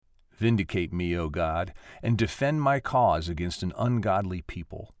Vindicate me, O God, and defend my cause against an ungodly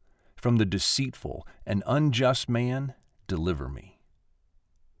people. From the deceitful and unjust man, deliver me.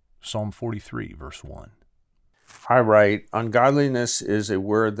 Psalm 43, verse 1. I write, ungodliness is a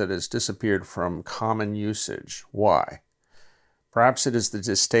word that has disappeared from common usage. Why? Perhaps it is the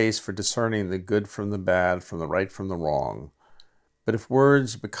distaste for discerning the good from the bad, from the right from the wrong. But if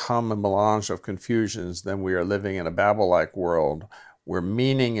words become a melange of confusions, then we are living in a Babel-like world where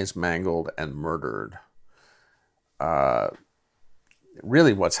meaning is mangled and murdered.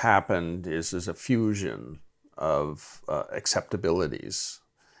 Really what's happened is a fusion of acceptabilities,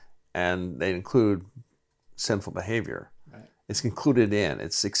 and they include sinful behavior. Right. It's included in,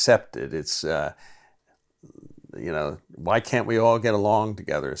 it's accepted, it's, why can't we all get along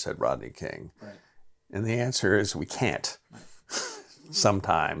together, said Rodney King. Right. And the answer is we can't, right.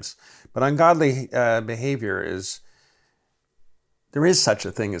 Sometimes. But ungodly behavior there is such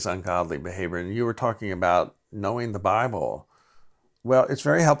a thing as ungodly behavior. And you were talking about knowing the Bible. Well, it's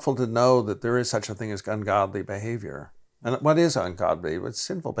very helpful to know that there is such a thing as ungodly behavior. And what is ungodly? It's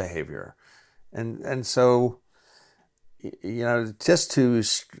sinful behavior. And so, just to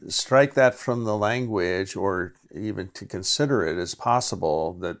strike that from the language, or even to consider it as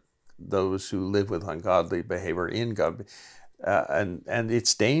possible that those who live with ungodly behavior and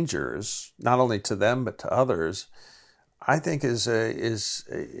its dangers, not only to them but to others, I think is a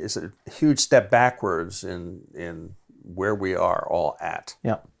huge step backwards in where we are all at.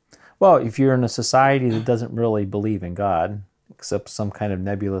 Yeah. Well, if you're in a society that doesn't really believe in God, except some kind of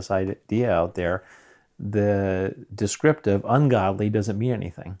nebulous idea out there, the descriptive ungodly doesn't mean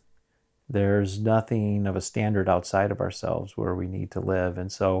anything. There's nothing of a standard outside of ourselves where we need to live.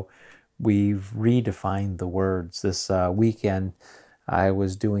 And so we've redefined the words. This weekend, I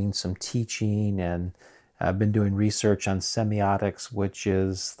was doing some teaching, and I've been doing research on semiotics, which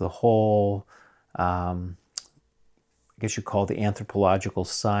is the whole, I guess you call it the anthropological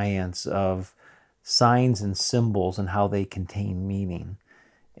science of signs and symbols and how they contain meaning.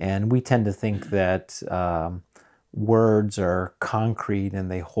 And we tend to think that words are concrete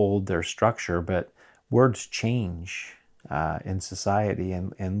and they hold their structure, but words change in society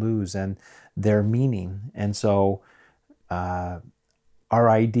and lose their meaning. And so our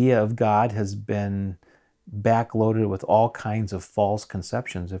idea of God has been backloaded with all kinds of false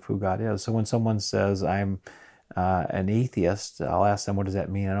conceptions of who God is. So when someone says, I'm an atheist, I'll ask them, what does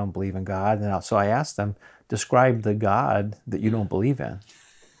that mean? I don't believe in God. And so I ask them, describe the God that you don't believe in.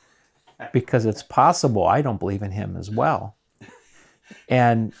 Because it's possible I don't believe in him as well.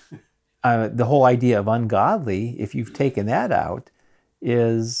 And the whole idea of ungodly, if you've taken that out,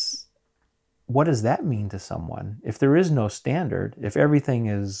 is what does that mean to someone? If there is no standard, if everything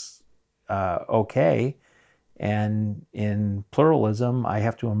is okay, and in pluralism, I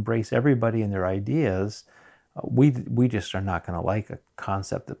have to embrace everybody and their ideas, we just are not going to like a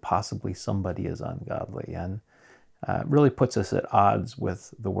concept that possibly somebody is ungodly, and really puts us at odds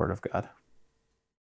with the Word of God.